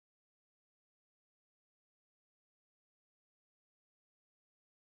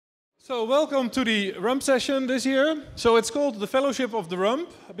So welcome to the Rump session this year. So it's called the Fellowship of the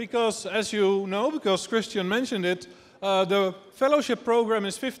Rump because, as you know, because Christian mentioned it, the fellowship program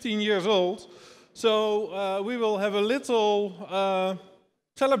is 15 years old. So we will have a little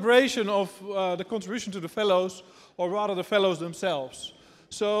celebration of the contribution to the fellows, or rather the fellows themselves.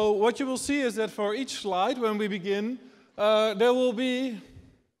 So what you will see is that for each slide, when we begin, there will be,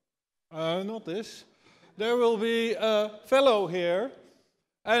 not this, there will be a fellow here.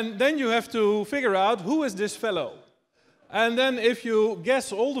 And then you have to figure out who is this fellow. And then if you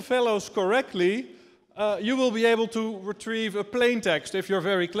guess all the fellows correctly, you will be able to retrieve a plain text if you're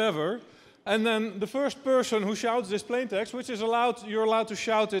very clever. And then the first person who shouts this plain text, which is allowed, you're allowed to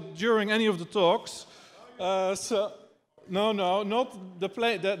shout it during any of the talks. No, not the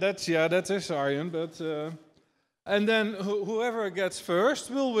plain, that's Arjen, but... and then whoever gets first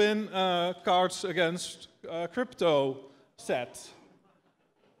will win cards against crypto set.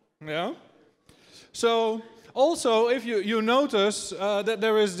 Yeah. So also, if you notice that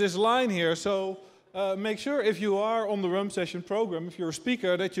there is this line here, so make sure if you are on the Rump session program, if you're a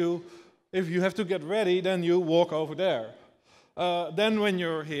speaker, that if you have to get ready, then you walk over there. Then when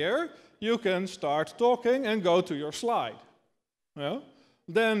you're here, you can start talking and go to your slide. Yeah.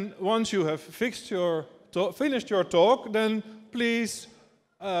 Then once you have finished your talk, then please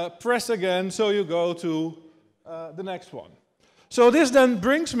press again so you go to the next one. So this then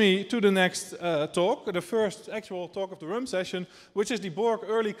brings me to the next talk, the first actual talk of the Rump session, which is the Borg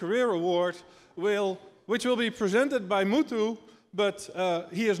Early Career Award, which will be presented by Muthu, but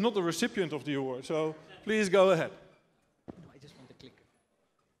he is not the recipient of the award, so please go ahead. No, I just want the clicker.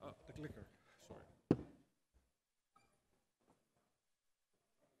 The clicker, sorry.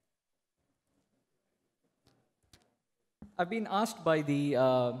 I've been asked by the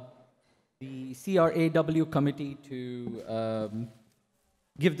CRAW committee to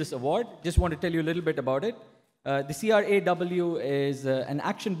give this award. Just want to tell you a little bit about it. The CRAW is an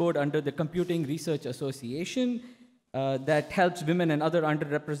action board under the Computing Research Association that helps women and other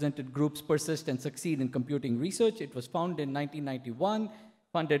underrepresented groups persist and succeed in computing research. It was founded in 1991,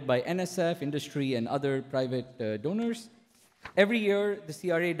 funded by NSF, industry, and other private donors. Every year, the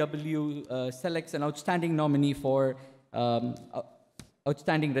CRAW selects an outstanding nominee for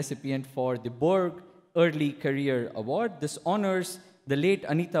outstanding recipient for the Borg Early Career Award. This honors the late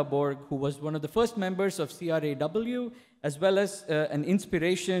Anita Borg, who was one of the first members of CRAW, as well as an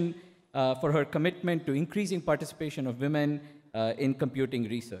inspiration for her commitment to increasing participation of women in computing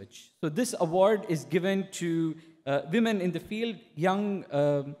research. So this award is given to women in the field, young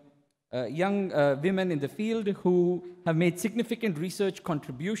women in the field who have made significant research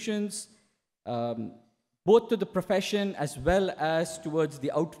contributions both to the profession as well as towards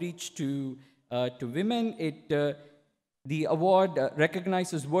the outreach to women. The award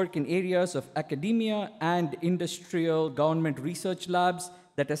recognizes work in areas of academia and industrial government research labs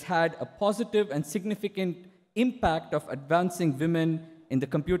that has had a positive and significant impact of advancing women in the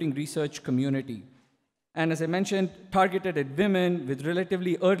computing research community. And as I mentioned, targeted at women with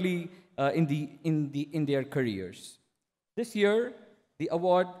relatively early in their careers. This year, the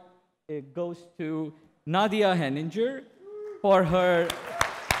award goes to Nadia Heninger for her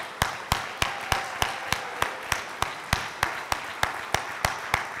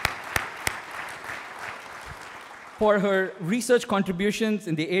research contributions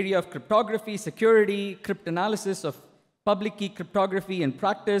in the area of cryptography, security, cryptanalysis of public key cryptography and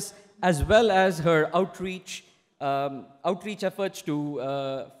practice, as well as her outreach efforts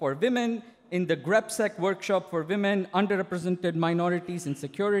for women in the GrepSec workshop for women, underrepresented minorities in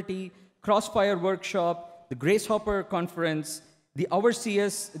security, Crossfire workshop, the Grace Hopper conference, the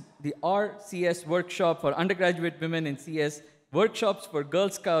RCS workshop for undergraduate women in CS, workshops for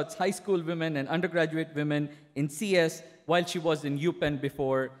Girl Scouts, high school women, and undergraduate women in CS while she was in UPenn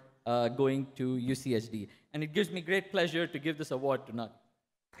before going to UCSD. And it gives me great pleasure to give this award to Nadia.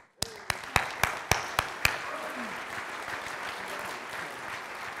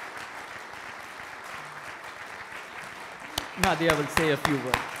 Nadia will say a few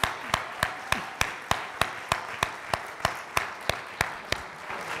words.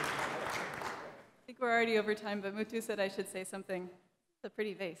 We're already over time, but Muthu said I should say something. It's a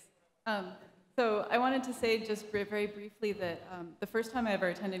pretty vase. So I wanted to say just very briefly that the first time I ever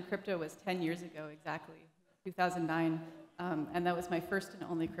attended crypto was 10 years ago exactly, 2009, and that was my first and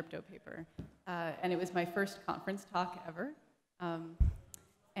only crypto paper. And it was my first conference talk ever.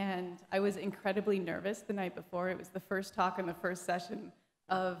 And I was incredibly nervous the night before. It was the first talk in the first session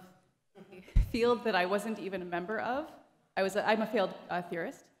of a field that I wasn't even a member of. I'm a failed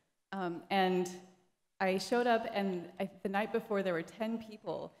theorist. And I showed up, and the night before there were 10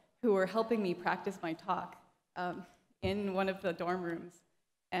 people who were helping me practice my talk in one of the dorm rooms.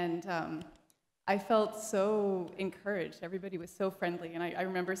 And I felt so encouraged. Everybody was so friendly. And I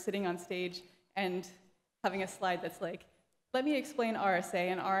remember sitting on stage and having a slide that's like, let me explain RSA,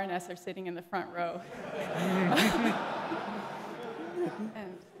 and R and S are sitting in the front row.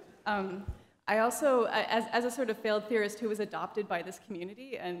 And I also, as a sort of failed theorist who was adopted by this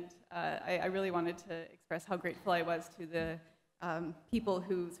community, and I really wanted to express how grateful I was to the people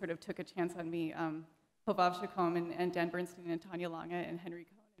who sort of took a chance on me, Hovav Shakom and Dan Bernstein and Tanya Lange and Henry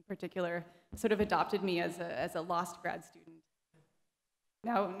Cohen in particular, sort of adopted me as a lost grad student.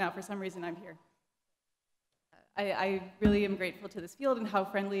 Now for some reason, I'm here. I really am grateful to this field and how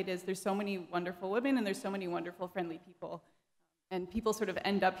friendly it is. There's so many wonderful women, and there's so many wonderful, friendly people. And people sort of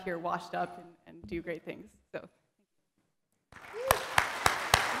end up here washed up and do great things. So